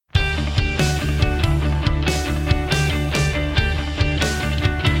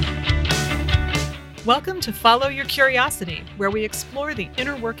Welcome to Follow Your Curiosity, where we explore the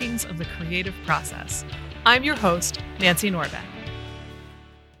inner workings of the creative process. I'm your host, Nancy Norbeck.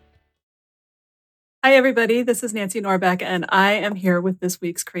 Hi, everybody. This is Nancy Norbeck, and I am here with this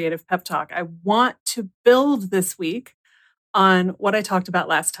week's Creative Pep Talk. I want to build this week on what I talked about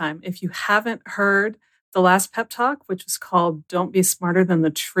last time. If you haven't heard the last pep talk, which was called Don't Be Smarter Than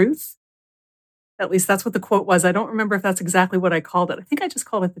the Truth, at least that's what the quote was. I don't remember if that's exactly what I called it. I think I just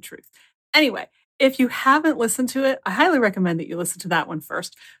called it the truth. Anyway, if you haven't listened to it, I highly recommend that you listen to that one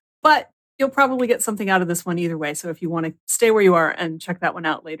first. But you'll probably get something out of this one either way. So if you want to stay where you are and check that one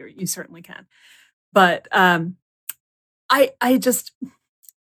out later, you certainly can. But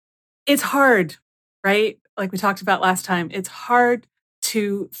it's hard, right? Like we talked about last time, it's hard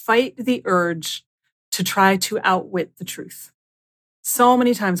to fight the urge to try to outwit the truth. So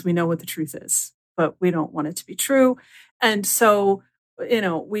many times we know what the truth is, but we don't want it to be true. And so,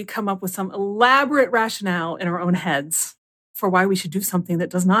 we come up with some elaborate rationale in our own heads for why we should do something that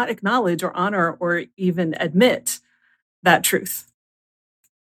does not acknowledge or honor or even admit that truth.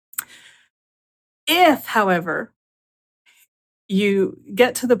 If, however, you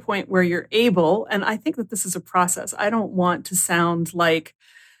get to the point where you're able, and I think that this is a process. I don't want to sound like,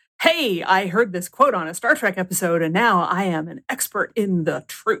 hey, I heard this quote on a Star Trek episode and now I am an expert in the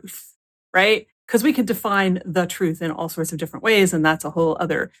truth, right? Because we could define the truth in all sorts of different ways, and that's a whole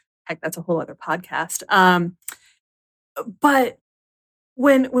other podcast. But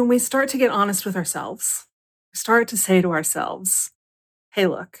when we start to get honest with ourselves, start to say to ourselves, hey,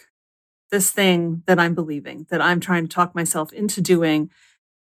 look, this thing that I'm believing, that I'm trying to talk myself into doing,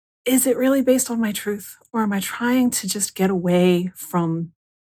 is it really based on my truth? Or am I trying to just get away from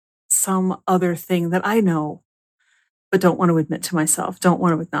some other thing that I know, but don't want to admit to myself, don't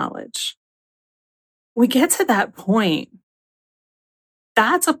want to acknowledge? We get to that point.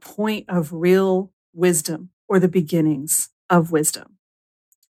 That's a point of real wisdom, or the beginnings of wisdom.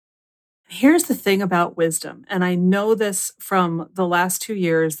 Here's the thing about wisdom, and I know this from the last 2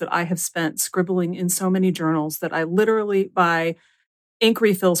 years that I have spent scribbling in so many journals that I literally buy ink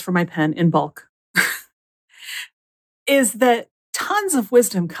refills for my pen in bulk, is that tons of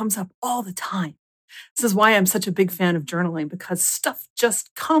wisdom comes up all the time. This is why I'm such a big fan of journaling, because stuff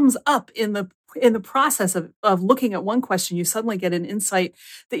just comes up in the process of looking at one question. You suddenly get an insight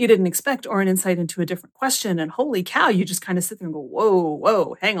that you didn't expect, or an insight into a different question. And holy cow, you just kind of sit there and go,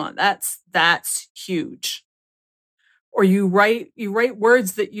 whoa, hang on. That's huge. Or you write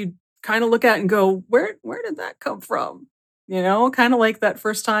words that you kind of look at and go, where did that come from? Kind of like that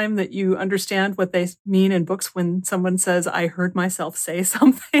first time that you understand what they mean in books when someone says, I heard myself say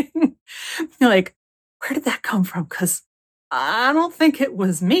something. You're like, where did that come from? Because I don't think it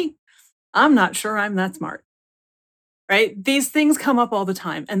was me. I'm not sure I'm that smart, right? These things come up all the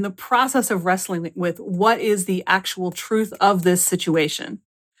time. And the process of wrestling with what is the actual truth of this situation,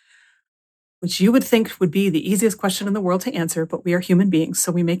 which you would think would be the easiest question in the world to answer, but we are human beings,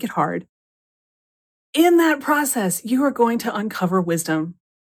 so we make it hard. In that process, you are going to uncover wisdom,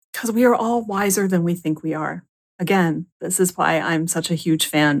 because we are all wiser than we think we are. Again, this is why I'm such a huge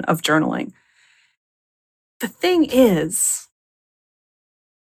fan of journaling. The thing is,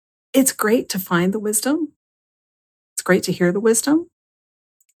 it's great to find the wisdom. It's great to hear the wisdom.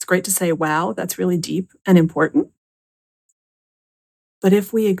 It's great to say, wow, that's really deep and important. But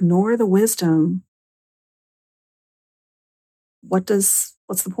if we ignore the wisdom, what's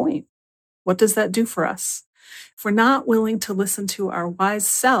the point? What does that do for us? If we're not willing to listen to our wise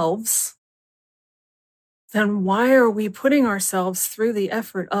selves, then why are we putting ourselves through the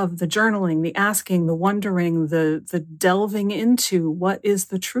effort of the journaling, the asking, the wondering, the delving into what is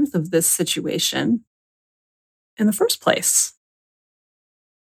the truth of this situation in the first place?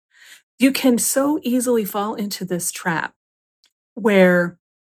 You can so easily fall into this trap where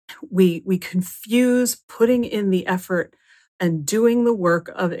we confuse putting in the effort and doing the work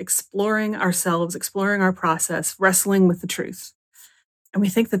of exploring ourselves, exploring our process, wrestling with the truth. And we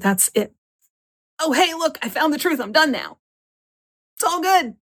think that that's it. Oh, hey, look, I found the truth. I'm done now. It's all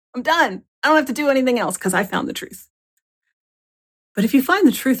good. I'm done. I don't have to do anything else because I found the truth. But if you find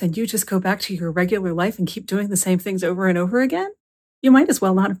the truth and you just go back to your regular life and keep doing the same things over and over again, you might as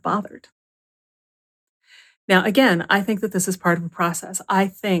well not have bothered. Now, again, I think that this is part of a process. I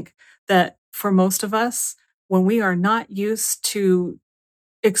think that for most of us, when we are not used to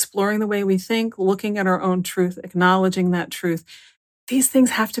exploring the way we think, looking at our own truth, acknowledging that truth, these things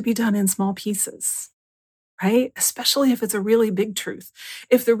have to be done in small pieces, right? Especially if it's a really big truth.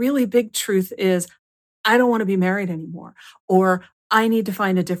 If the really big truth is, I don't want to be married anymore, or I need to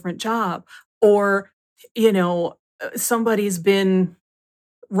find a different job, or, somebody's been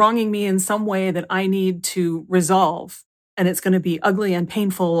wronging me in some way that I need to resolve. And it's going to be ugly and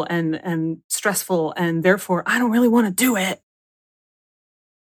painful and stressful. And therefore, I don't really want to do it.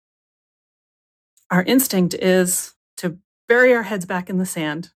 Our instinct is to bury our heads back in the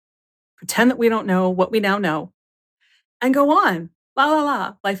sand, pretend that we don't know what we now know, and go on. La, la,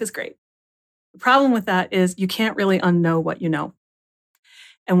 la. Life is great. The problem with that is you can't really unknow what you know.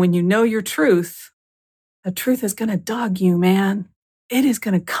 And when you know your truth, the truth is going to dog you, man. It is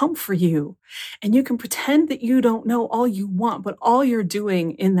going to come for you. And you can pretend that you don't know all you want, but all you're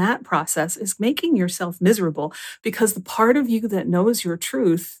doing in that process is making yourself miserable, because the part of you that knows your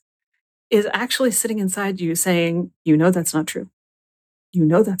truth is actually sitting inside you saying, you know, that's not true. You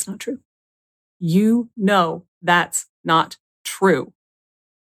know, that's not true. You know, that's not true.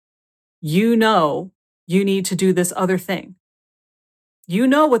 You know, you need to do this other thing. You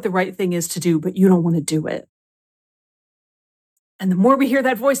know what the right thing is to do, but you don't want to do it. And the more we hear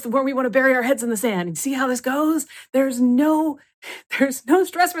that voice, the more we want to bury our heads in the sand. And see how this goes? There's no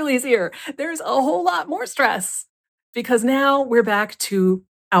stress release here. There's a whole lot more stress, because now we're back to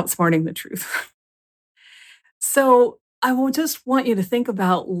outsmarting the truth. So I will just want you to think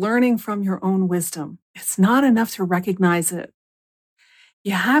about learning from your own wisdom. It's not enough to recognize it.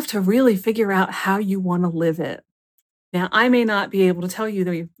 You have to really figure out how you want to live it. Now, I may not be able to tell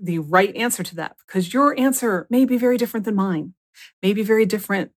you the right answer to that, because your answer may be very different than mine, may be very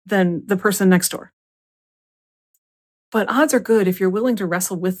different than the person next door. But odds are good, if you're willing to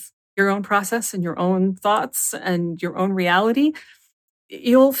wrestle with your own process and your own thoughts and your own reality,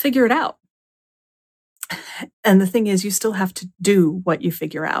 you'll figure it out. And the thing is, you still have to do what you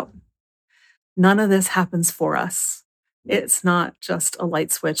figure out. None of this happens for us. It's not just a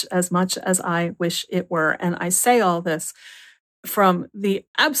light switch, as much as I wish it were. And I say all this from the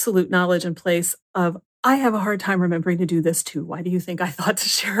absolute knowledge and place of, I have a hard time remembering to do this too. Why do you think I thought to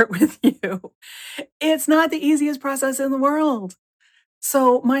share it with you? It's not the easiest process in the world.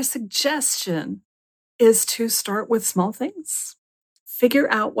 So my suggestion is to start with small things. Figure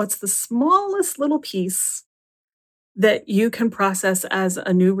out what's the smallest little piece that you can process as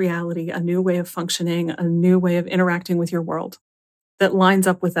a new reality, a new way of functioning, a new way of interacting with your world that lines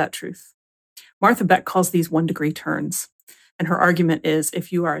up with that truth. Martha Beck calls these 1 degree turns. And her argument is,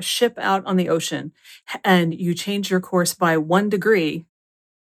 if you are a ship out on the ocean and you change your course by 1 degree,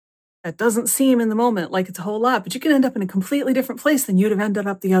 that doesn't seem in the moment like it's a whole lot, but you can end up in a completely different place than you'd have ended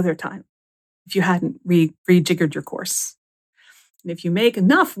up the other time if you hadn't rejiggered your course. And if you make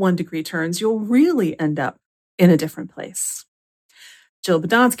enough 1 degree turns, you'll really end up in a different place. Jill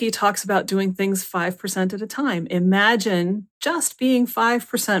Badonsky talks about doing things 5% at a time. Imagine just being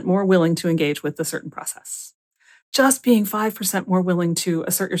 5% more willing to engage with a certain process. Just being 5% more willing to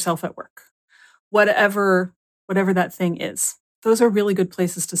assert yourself at work. Whatever that thing is. Those are really good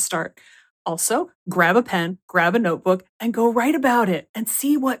places to start. Also, grab a pen, grab a notebook, and go write about it and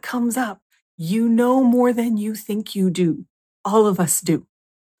see what comes up. You know more than you think you do. All of us do.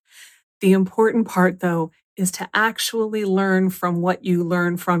 The important part, though, is to actually learn from what you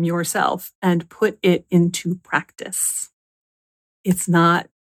learn from yourself and put it into practice. It's not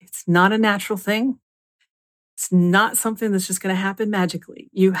a natural thing. It's not something that's just going to happen magically.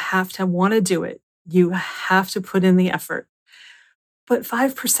 You have to want to do it. You have to put in the effort. But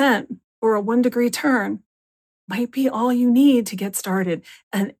 5% or a 1 degree turn might be all you need to get started.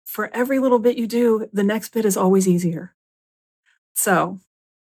 And for every little bit you do, the next bit is always easier. So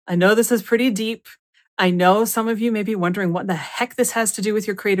I know this is pretty deep. I know some of you may be wondering what the heck this has to do with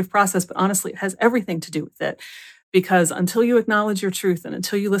your creative process, but honestly, it has everything to do with it. Because until you acknowledge your truth and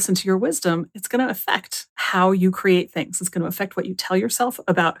until you listen to your wisdom, it's going to affect how you create things. It's going to affect what you tell yourself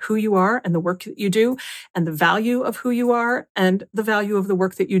about who you are and the work that you do and the value of who you are and the value of the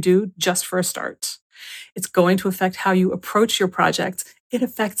work that you do, just for a start. It's going to affect how you approach your projects. It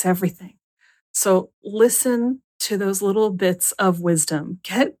affects everything. So listen to those little bits of wisdom.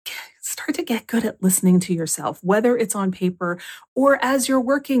 Start to get good at listening to yourself, whether it's on paper or as you're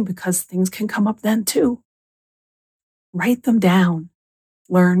working, because things can come up then too. Write them down.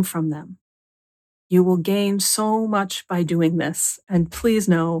 Learn from them. You will gain so much by doing this. And please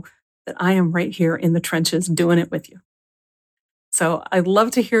know that I am right here in the trenches doing it with you. So I'd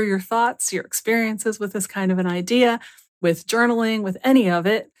love to hear your thoughts, your experiences with this kind of an idea, with journaling, with any of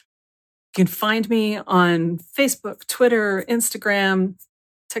it. You can find me on Facebook, Twitter, Instagram,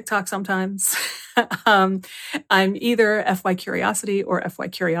 TikTok sometimes. I'm either FY Curiosity or FY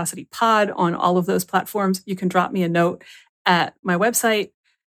Curiosity Pod on all of those platforms. You can drop me a note at my website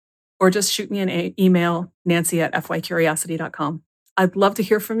or just shoot me an email, nancy@fycuriosity.com. I'd love to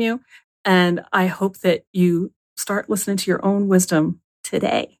hear from you. And I hope that you start listening to your own wisdom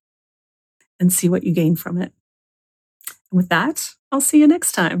today and see what you gain from it. And with that, I'll see you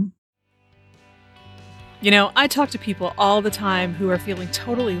next time. I talk to people all the time who are feeling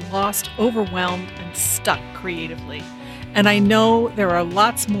totally lost, overwhelmed, and stuck creatively. And I know there are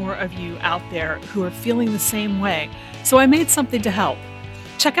lots more of you out there who are feeling the same way. So I made something to help.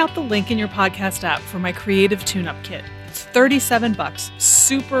 Check out the link in your podcast app for my Creative Tune-Up Kit. It's $37,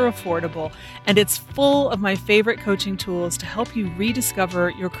 super affordable, and it's full of my favorite coaching tools to help you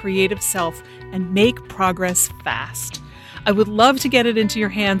rediscover your creative self and make progress fast. I would love to get it into your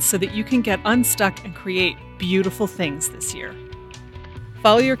hands so that you can get unstuck and create beautiful things this year.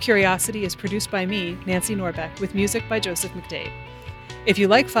 Follow Your Curiosity is produced by me, Nancy Norbeck, with music by Joseph McDade. If you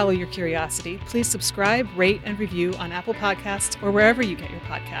like Follow Your Curiosity, please subscribe, rate, and review on Apple Podcasts or wherever you get your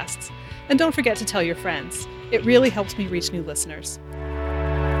podcasts. And don't forget to tell your friends. It really helps me reach new listeners.